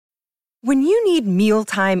When you need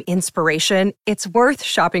mealtime inspiration, it's worth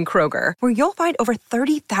shopping Kroger, where you'll find over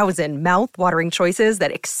 30,000 mouth-watering choices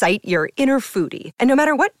that excite your inner foodie. And no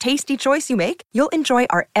matter what tasty choice you make, you'll enjoy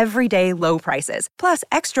our everyday low prices, plus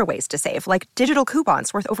extra ways to save, like digital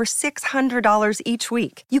coupons worth over $600 each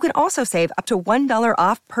week. You can also save up to $1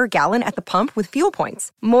 off per gallon at the pump with fuel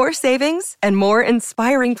points. More savings and more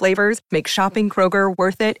inspiring flavors make shopping Kroger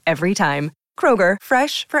worth it every time. Kroger,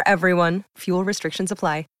 fresh for everyone. Fuel restrictions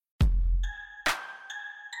apply.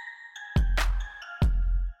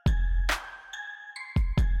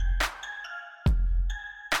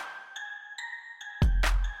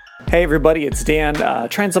 Hey everybody, it's Dan.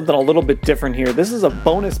 Trying something a little bit different here. This is a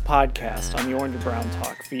bonus podcast on the Orange and Brown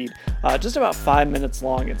Talk feed, just about 5 minutes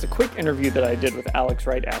long. It's a quick interview that I did with Alex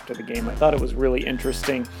right after the game. I thought it was really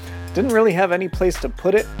interesting. Didn't really have any place to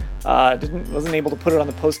put it. Wasn't able to put it on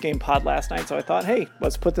the post-game pod last night, so I thought, hey,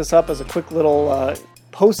 let's put this up as a quick little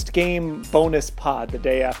post-game bonus pod the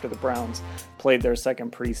day after the Browns played their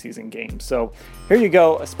second preseason game. So here you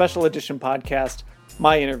go, a special edition podcast,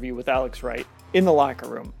 my interview with Alex Wright in the locker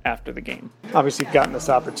room after the game. Obviously, you've gotten this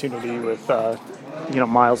opportunity with,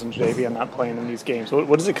 Miles and Jadeveon not playing in these games. What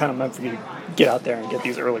does it kind of meant for you to get out there and get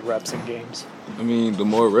these early reps in games? I mean, the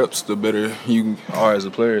more reps, the better you are as a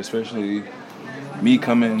player, especially me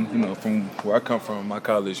coming, from where I come from, my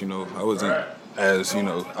college, I wasn't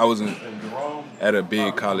at a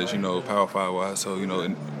big college, Power 5-wise, so,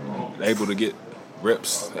 able to get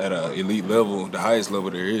reps at an elite level, the highest level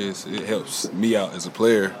there is, it helps me out as a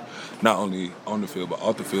player, not only on the field, but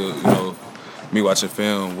off the field, me watching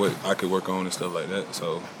film, what I could work on and stuff like that.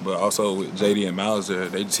 So, but also with JD and Miles there,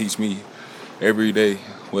 they teach me every day,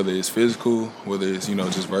 whether it's physical, whether it's,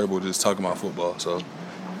 just verbal, just talking about football. So,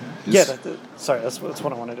 that's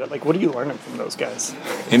what I wanted to, what are you learning from those guys?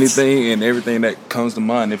 Anything and everything that comes to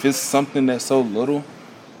mind. If it's something that's so little,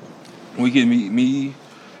 we can me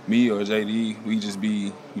or JD, we just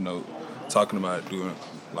be, talking about doing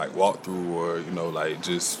walkthrough or,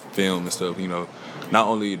 just film and stuff, Not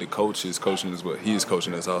only the coach is coaching us, but he's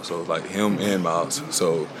coaching us also, him and Miles.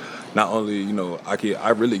 So not only, I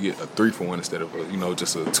really get a 3-for-1 instead of,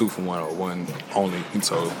 just a 2-for-1 or one only.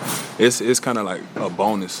 So it's kind of like a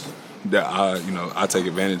bonus that I take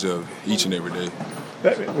advantage of each and every day.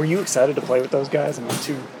 Were you excited to play with those guys? I mean,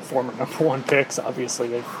 2 former number 1 picks, obviously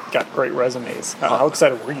they've got great resumes. How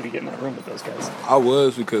excited were you to get in that room with those guys? I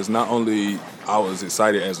was, because not only I was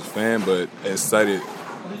excited as a fan, but excited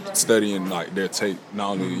studying their tape.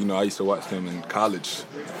 Not only, I used to watch them in college,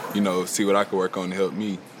 see what I could work on to help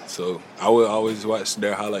me. So I would always watch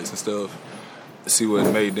their highlights and stuff, see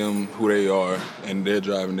what made them who they are and their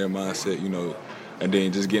drive and their mindset, and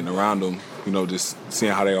then just getting around them, just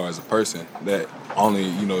seeing how they are as a person. That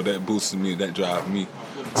only, that boosts me, that drives me.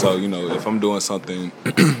 So, if I'm doing something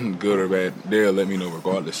good or bad, they'll let me know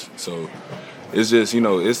regardless. So it's just,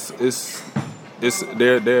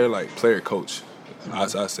 they're like player coach. I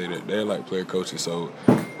say that they're like player coaches. So,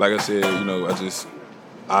 like I said,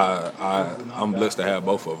 I'm blessed to have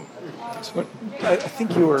both of them. So I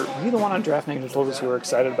think you were the one on Draft Night who told us you were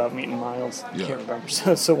excited about meeting Miles? Yeah. I can't remember.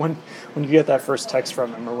 So when you get that first text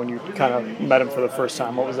from him, or when you kind of met him for the first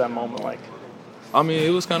time, what was that moment like? I mean, it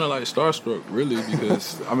was kind of like starstruck, really,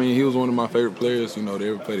 because, he was one of my favorite players, to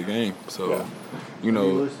ever play the game. So,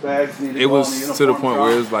 it was to the point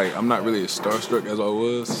where it's I'm not really as starstruck as I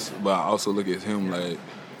was, but I also look at him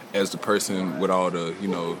as the person with all the,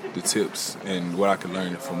 the tips and what I can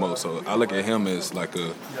learn from most. So I look at him as like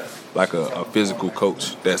a physical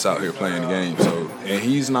coach that's out here playing the game. So, and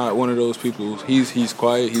he's not one of those people. He's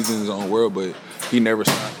quiet. He's in his own world, but he never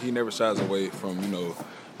shies away from,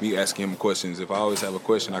 me asking him questions. If I always have a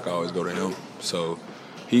question, I can always go to him. So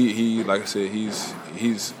he like I said, he's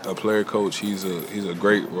a player coach. He's a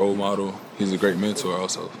great role model. He's a great mentor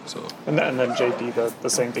also. So and then JD, the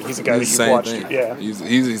same thing. He's a guy that you've watched. Yeah, he's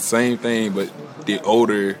the same thing, but the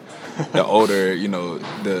older, the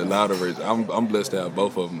louder version. I'm blessed to have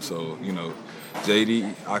both of them. So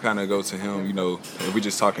JD, I kind of go to him. If we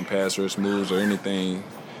just talking pass rush moves or anything,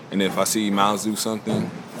 and if I see Miles do something,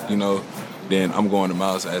 then I'm going to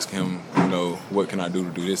Miles to ask him, what can I do to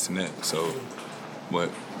do this and that. So,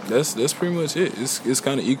 but that's pretty much it. It's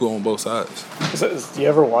kind of equal on both sides. Do you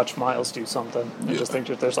ever watch Miles do something and just think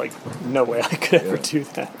that there's no way I could ever do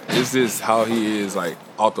that? It's just how he is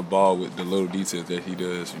off the ball with the little details that he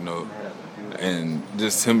does, and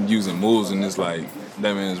just him using moves, and it's that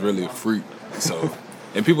man is really a freak. So,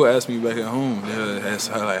 and people ask me back at home,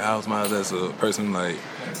 how's Miles as a person?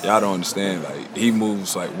 Y'all don't understand. He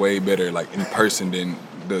moves way better in person than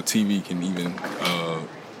the TV can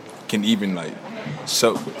even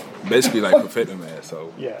show. basically like perfect him as.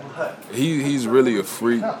 So Yeah. he's really a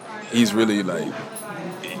freak. He's really like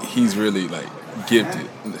gifted.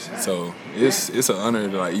 So it's an honor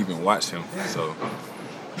to like even watch him. So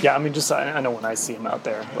Yeah, I mean, just I know when I see him out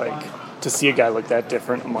there, like to see a guy look that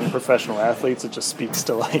different among professional athletes, it just speaks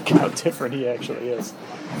to like how different he actually is.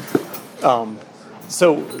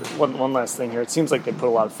 So one last thing here, it seems like they put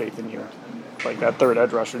a lot of faith in you. Like that third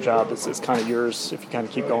edge rusher job is kind of yours if you kind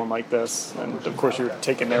of keep going like this, and of course you're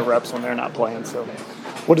taking their reps when they're not playing. So,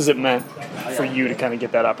 what has it meant for you to kind of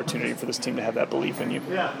get that opportunity for this team to have that belief in you?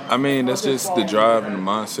 I mean, that's just the drive and the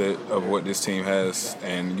mindset of what this team has,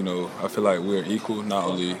 and I feel like we're equal, not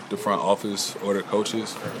only the front office or the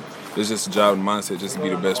coaches. It's just a job and mindset just to be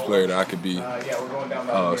the best player that I could be.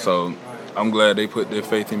 So I'm glad they put their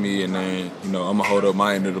faith in me, and then I'm gonna hold up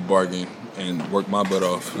my end of the bargain and work my butt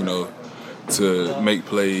off, to make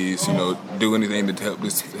plays, do anything to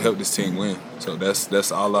help this team win. So that's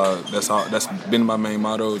been my main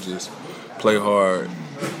motto: just play hard,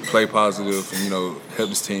 play positive, and help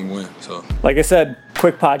this team win. So, like I said,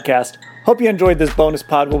 quick podcast. Hope you enjoyed this bonus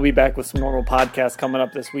pod. We'll be back with some normal podcasts coming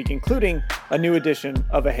up this week, including a new edition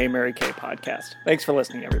of a Hey Mary Kay podcast. Thanks for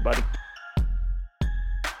listening, everybody.